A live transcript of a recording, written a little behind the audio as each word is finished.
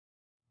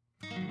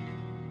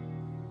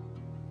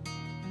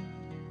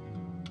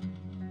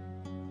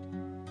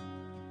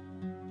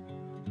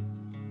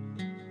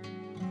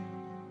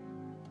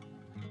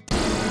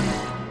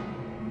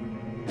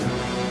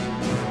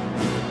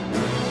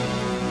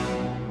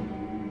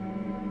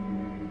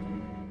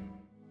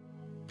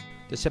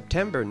The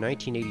September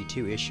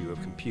 1982 issue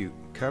of Compute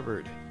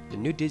covered the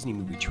new Disney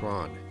movie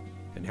Tron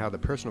and how the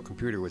personal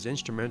computer was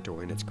instrumental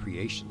in its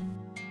creation.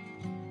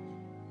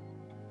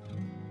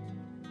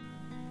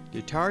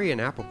 The Atari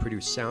and Apple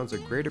produced sounds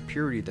of greater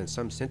purity than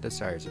some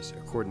synthesizers,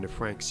 according to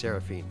Frank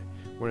Serafine,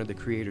 one of the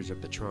creators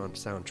of the Tron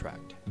soundtrack.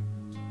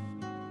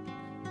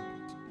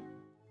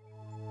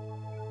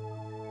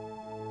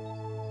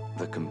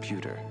 The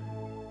computer,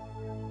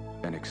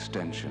 an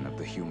extension of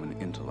the human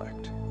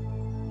intellect.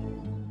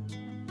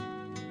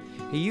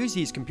 He used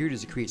these computers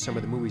to create some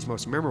of the movie's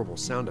most memorable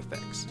sound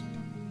effects.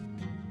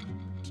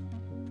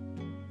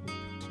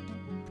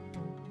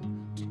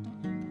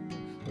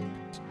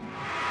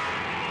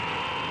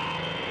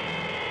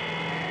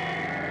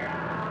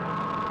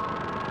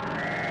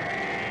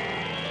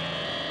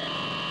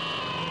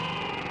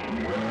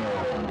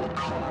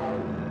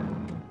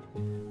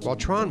 While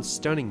Tron's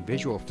stunning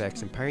visual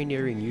effects and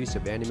pioneering use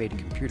of animated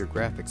computer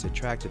graphics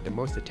attracted the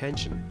most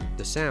attention,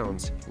 the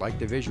sounds, like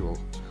the visual,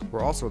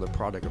 were also the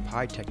product of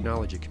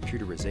high-technology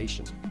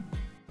computerization.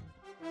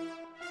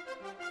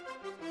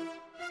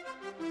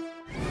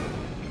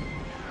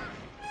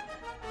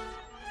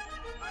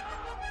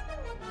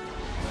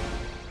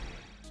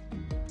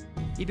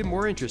 Even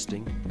more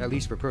interesting, at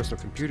least for personal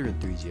computer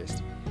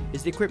enthusiasts,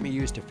 is the equipment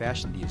used to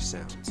fashion these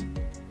sounds: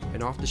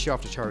 an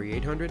off-the-shelf Atari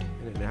 800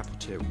 and an Apple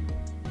II.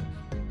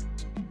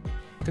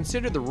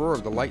 Consider the roar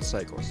of the light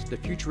cycles, the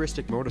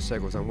futuristic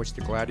motorcycles on which the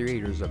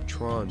gladiators of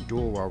Tron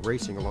duel while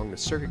racing along the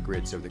circuit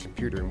grids of the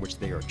computer in which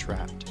they are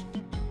trapped.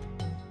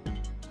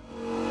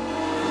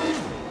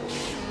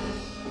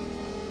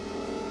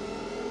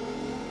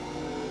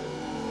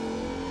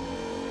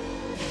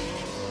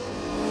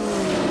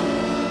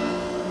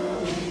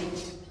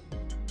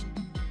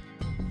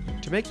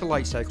 To make the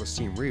light cycles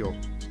seem real,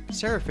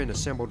 Serafine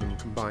assembled and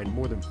combined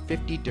more than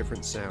 50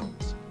 different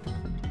sounds.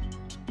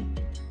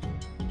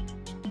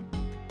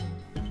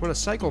 When a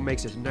cycle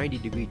makes a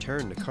 90-degree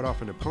turn to cut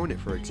off an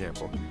opponent, for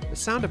example, the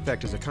sound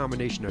effect is a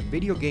combination of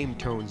video game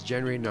tones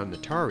generated on an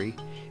Atari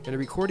and a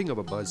recording of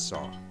a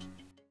buzzsaw.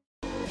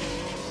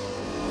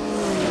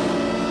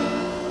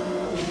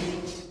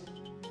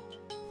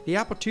 The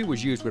Apple II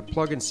was used with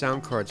plug-in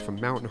sound cards from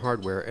Mountain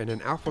Hardware and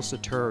an Alpha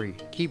Centauri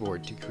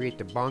keyboard to create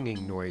the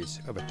bonging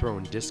noise of a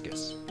thrown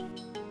discus.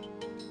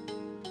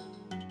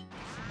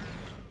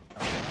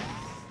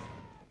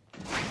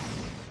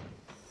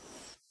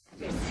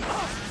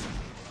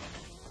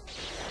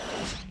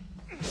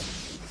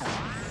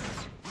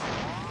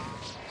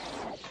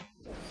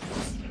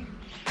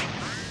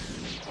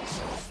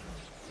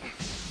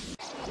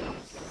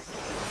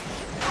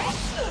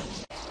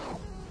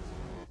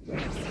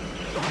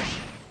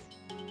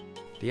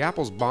 The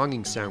Apple's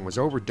bonging sound was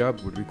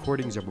overdubbed with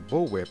recordings of a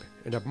bullwhip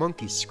and of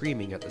monkeys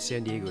screaming at the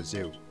San Diego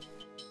Zoo.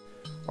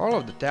 All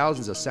of the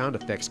thousands of sound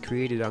effects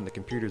created on the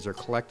computers are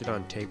collected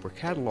on tape or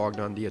cataloged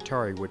on the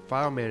Atari with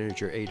File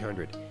Manager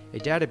 800, a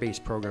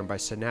database program by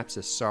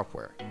Synopsys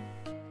Software.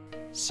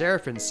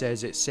 Serafine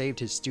says it saved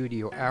his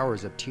studio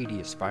hours of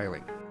tedious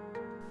filing.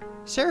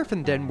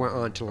 Serafine then went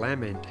on to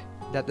lament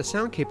that the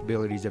sound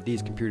capabilities of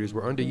these computers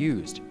were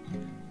underused,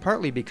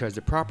 partly because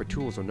the proper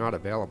tools are not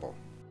available.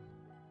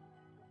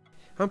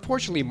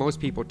 Unfortunately, most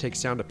people take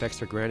sound effects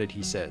for granted,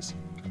 he says.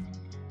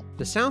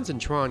 The sounds in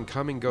Tron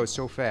come and go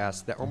so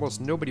fast that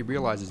almost nobody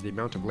realizes the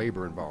amount of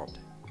labor involved.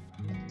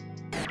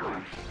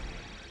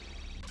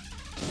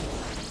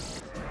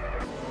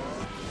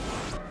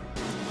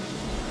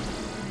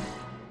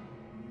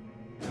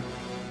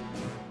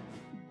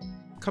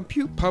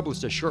 Compute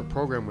published a short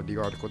program with the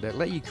article that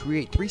let you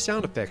create 3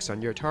 sound effects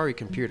on your Atari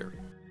computer.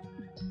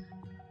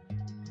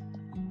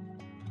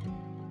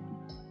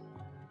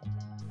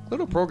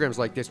 Little programs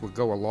like this will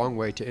go a long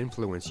way to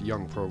influence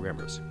young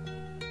programmers.